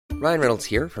Ryan Reynolds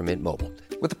here from Mint Mobile.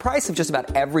 With the price of just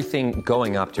about everything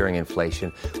going up during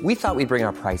inflation, we thought we'd bring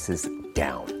our prices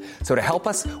down. So to help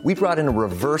us, we brought in a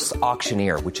reverse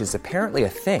auctioneer, which is apparently a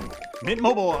thing. Mint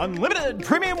Mobile Unlimited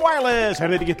Premium Wireless. How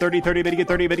to get 30, 30, bit to get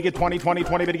 30, bit to get 20, 20,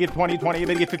 20, bit to get 20, 20,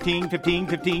 bit to get 15, 15,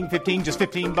 15, 15, just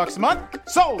 $15 a month?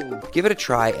 Sold! Give it a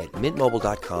try at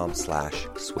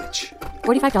mintmobile.com/switch.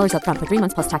 $45 up front for 3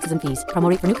 months plus taxes and fees. Promo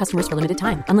rate for new customers for limited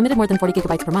time. Unlimited more than 40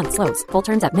 gigabytes per month. Slows full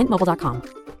terms at mintmobile.com.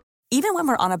 Even when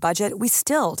we're on a budget, we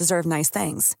still deserve nice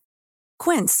things.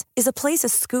 Quince is a place to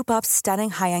scoop up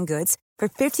stunning high-end goods for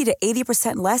 50 to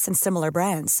 80% less than similar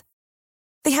brands.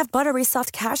 They have buttery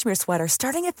soft cashmere sweaters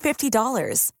starting at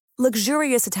 $50,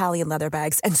 luxurious Italian leather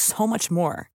bags, and so much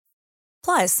more.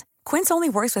 Plus, Quince only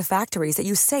works with factories that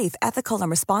use safe, ethical, and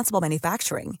responsible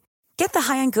manufacturing. Get the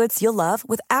high-end goods you'll love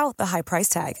without the high price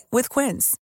tag with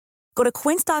Quince. Go to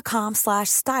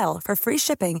quince.com/style for free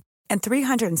shipping and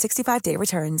 365-day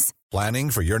returns. Planning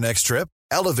for your next trip?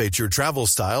 Elevate your travel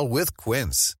style with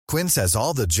Quince. Quince has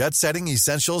all the jet-setting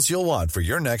essentials you'll want for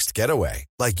your next getaway,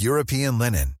 like European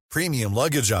linen, premium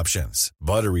luggage options,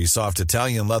 buttery soft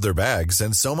Italian leather bags,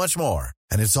 and so much more.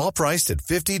 And it's all priced at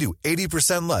 50 to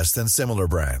 80% less than similar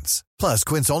brands. Plus,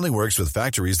 Quince only works with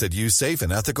factories that use safe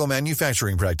and ethical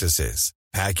manufacturing practices.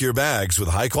 Pack your bags with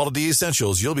high-quality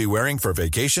essentials you'll be wearing for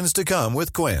vacations to come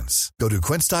with Quince. Go to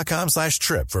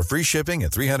quince.com/trip for free shipping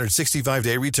and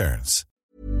 365-day returns.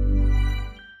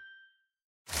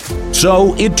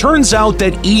 So, it turns out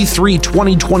that E3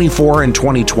 2024 and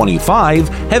 2025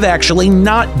 have actually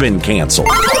not been canceled.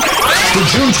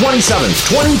 For June 27th,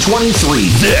 2023,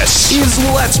 this is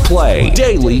Let's Play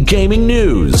Daily Gaming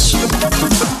News.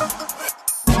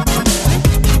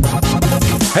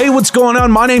 Hey, what's going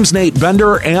on? My name's Nate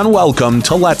Bender, and welcome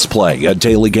to Let's Play, a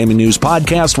daily gaming news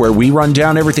podcast where we run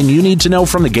down everything you need to know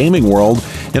from the gaming world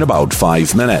in about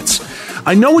 5 minutes.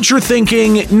 I know what you're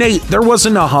thinking, Nate, there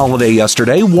wasn't a holiday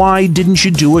yesterday. Why didn't you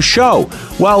do a show?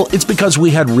 Well, it's because we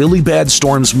had really bad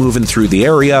storms moving through the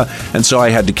area, and so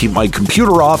I had to keep my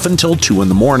computer off until 2 in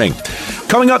the morning.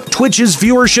 Coming up, Twitch's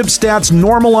viewership stats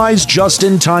normalize just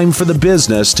in time for the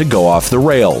business to go off the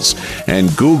rails.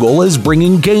 And Google is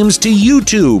bringing games to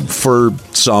YouTube for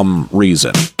some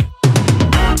reason.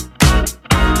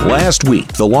 Last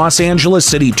week, the Los Angeles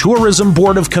City Tourism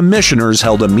Board of Commissioners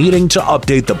held a meeting to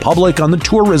update the public on the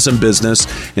tourism business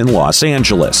in Los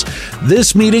Angeles.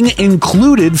 This meeting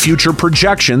included future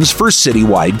projections for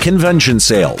citywide convention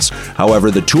sales. However,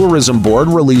 the Tourism Board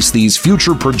released these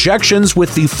future projections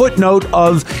with the footnote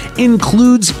of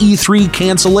includes E3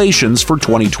 cancellations for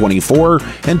 2024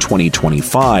 and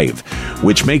 2025,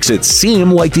 which makes it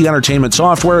seem like the Entertainment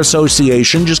Software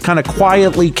Association just kind of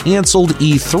quietly canceled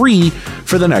E3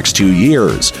 for the next 2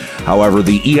 years. However,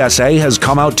 the ESA has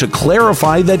come out to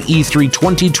clarify that E3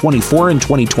 2024 and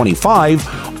 2025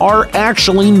 are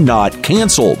actually not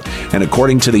canceled. And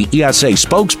according to the ESA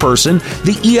spokesperson,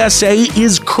 the ESA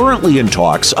is currently in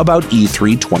talks about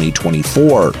E3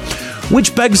 2024.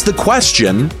 Which begs the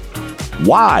question,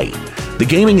 why? The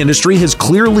gaming industry has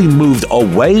clearly moved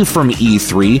away from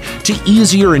E3 to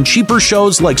easier and cheaper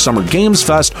shows like Summer Games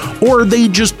Fest, or they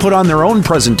just put on their own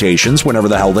presentations whenever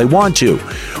the hell they want to,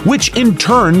 which in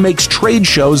turn makes trade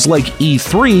shows like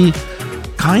E3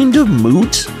 kind of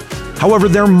moot. However,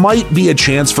 there might be a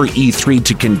chance for E3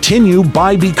 to continue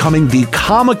by becoming the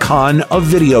Comic-Con of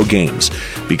video games,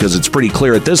 because it's pretty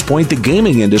clear at this point the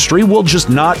gaming industry will just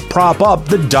not prop up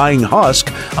the dying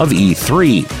husk of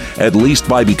E3. At least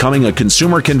by becoming a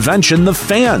consumer convention, the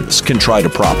fans can try to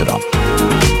prop it up.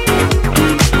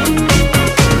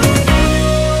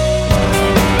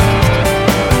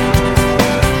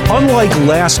 Unlike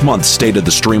last month's State of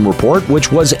the Stream report,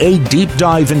 which was a deep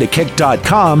dive into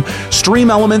Kick.com,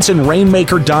 Stream Elements and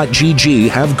Rainmaker.gg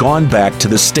have gone back to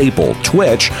the staple,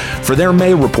 Twitch, for their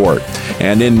May report.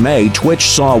 And in May, Twitch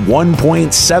saw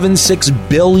 1.76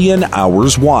 billion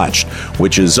hours watched,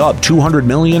 which is up 200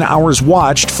 million hours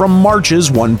watched from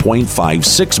March's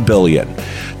 1.56 billion.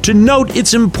 To note,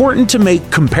 it's important to make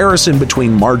comparison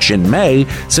between March and May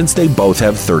since they both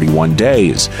have 31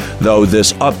 days. Though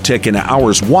this uptick in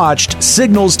hours watched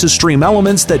signals to Stream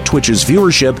Elements that Twitch's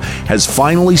viewership has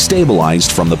finally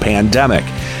stabilized from the pandemic.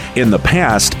 In the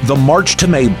past, the March to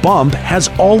May bump has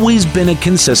always been a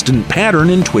consistent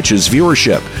pattern in Twitch's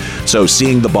viewership. So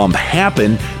seeing the bump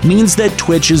happen means that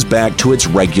Twitch is back to its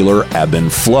regular ebb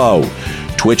and flow.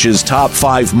 Twitch's top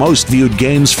 5 most viewed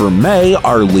games for May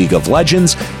are League of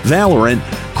Legends, Valorant,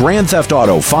 Grand Theft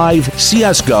Auto 5,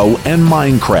 CSGO, and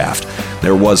Minecraft.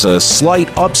 There was a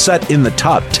slight upset in the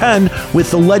top 10,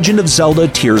 with The Legend of Zelda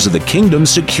Tears of the Kingdom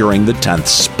securing the 10th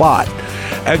spot.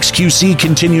 XQC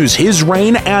continues his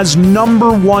reign as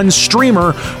 #1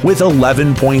 streamer with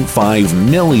 11.5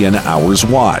 million hours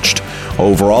watched.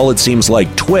 Overall, it seems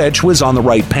like Twitch was on the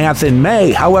right path in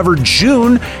May. However,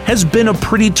 June has been a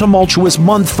pretty tumultuous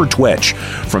month for Twitch.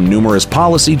 From numerous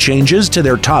policy changes to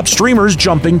their top streamers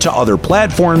jumping to other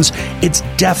platforms, it's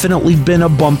definitely been a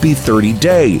bumpy 30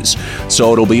 days.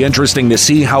 So it'll be interesting to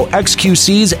see how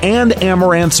XQC's and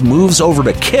Amaranth's moves over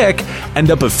to Kick end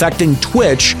up affecting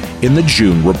Twitch in the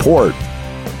June report.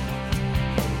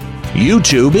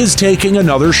 YouTube is taking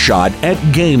another shot at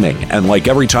gaming, and like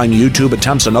every time YouTube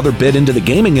attempts another bid into the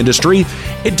gaming industry,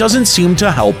 it doesn't seem to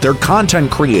help their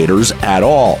content creators at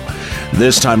all.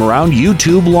 This time around,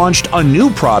 YouTube launched a new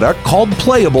product called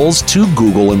Playables to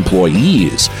Google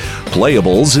employees.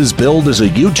 Playables is billed as a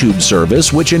YouTube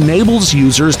service which enables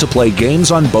users to play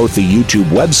games on both the YouTube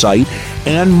website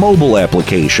and mobile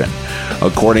application.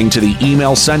 According to the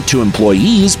email sent to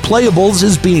employees, Playables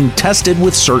is being tested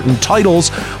with certain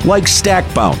titles like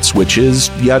Stack Bounce, which is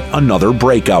yet another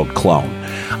breakout clone.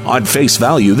 On face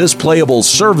value, this Playables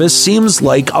service seems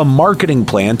like a marketing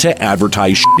plan to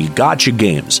advertise shitty gacha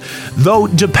games. Though,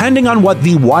 depending on what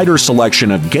the wider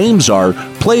selection of games are,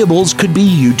 Playables could be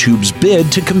YouTube's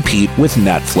bid to compete with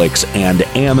Netflix and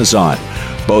Amazon,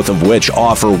 both of which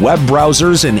offer web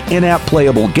browsers and in-app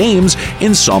playable games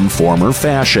in some form or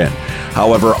fashion.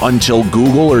 However, until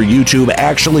Google or YouTube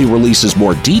actually releases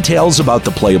more details about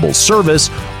the Playables service,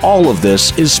 all of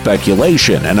this is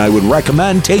speculation, and I would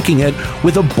recommend taking it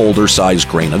with a boulder-sized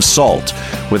grain of salt.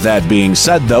 With that being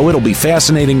said, though, it'll be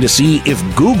fascinating to see if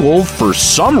Google, for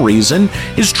some reason,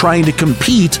 is trying to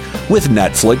compete with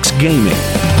Netflix gaming.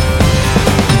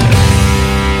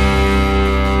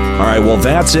 All right, well,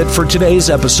 that's it for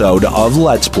today's episode of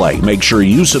Let's Play. Make sure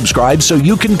you subscribe so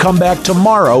you can come back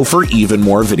tomorrow for even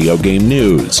more video game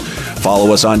news.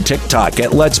 Follow us on TikTok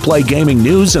at Let's Play Gaming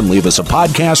News and leave us a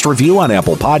podcast review on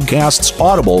Apple Podcasts,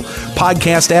 Audible,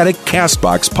 Podcast Addict,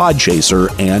 CastBox, Podchaser,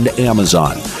 and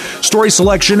Amazon. Story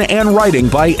selection and writing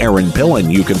by Aaron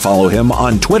Pillen. You can follow him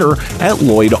on Twitter at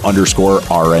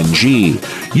Lloyd_RNG.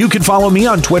 You can follow me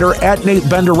on Twitter at Nate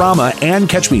Benderama and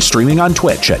catch me streaming on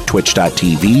Twitch at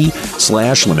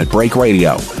twitch.tv/Limit Break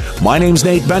Radio. My name's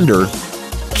Nate Bender.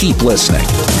 Keep listening.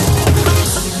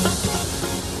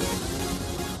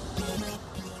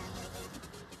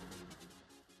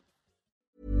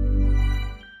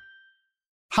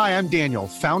 Hi, I'm Daniel,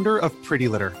 founder of Pretty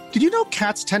Litter. Did you know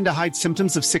cats tend to hide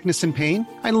symptoms of sickness and pain?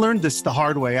 I learned this the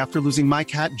hard way after losing my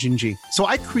cat, Gingy. So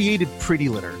I created Pretty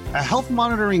Litter, a health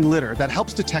monitoring litter that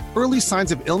helps detect early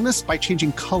signs of illness by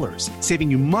changing colors, saving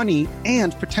you money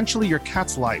and potentially your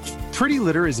cat's life. Pretty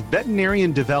Litter is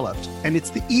veterinarian developed, and it's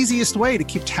the easiest way to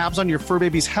keep tabs on your fur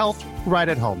baby's health right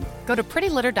at home. Go to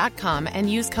prettylitter.com and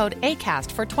use code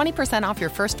ACAST for 20% off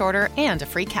your first order and a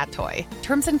free cat toy.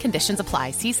 Terms and conditions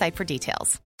apply. See site for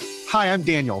details. Hi, I'm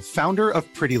Daniel, founder of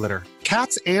Pretty Litter.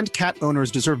 Cats and cat owners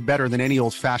deserve better than any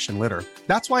old-fashioned litter.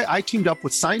 That's why I teamed up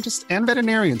with scientists and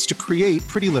veterinarians to create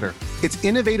Pretty Litter. Its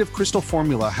innovative crystal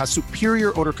formula has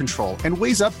superior odor control and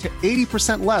weighs up to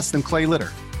 80% less than clay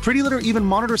litter. Pretty Litter even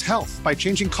monitors health by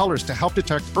changing colors to help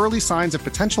detect early signs of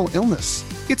potential illness.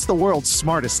 It's the world's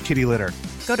smartest kitty litter.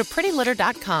 Go to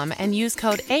prettylitter.com and use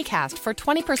code ACAST for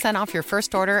 20% off your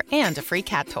first order and a free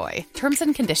cat toy. Terms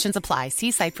and conditions apply.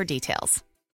 See site for details.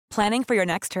 Planning for your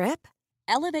next trip?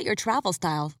 Elevate your travel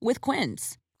style with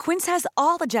Quince. Quince has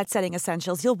all the jet-setting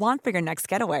essentials you'll want for your next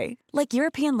getaway, like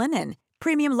European linen,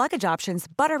 premium luggage options,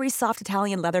 buttery soft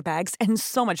Italian leather bags, and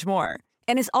so much more.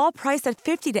 And is all priced at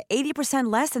 50 to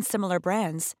 80% less than similar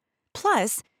brands.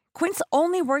 Plus, Quince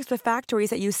only works with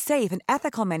factories that use safe and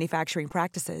ethical manufacturing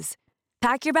practices.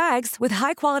 Pack your bags with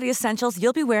high-quality essentials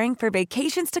you'll be wearing for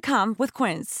vacations to come with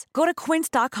Quince. Go to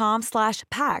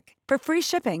quince.com/pack for free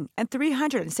shipping and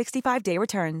 365-day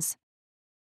returns.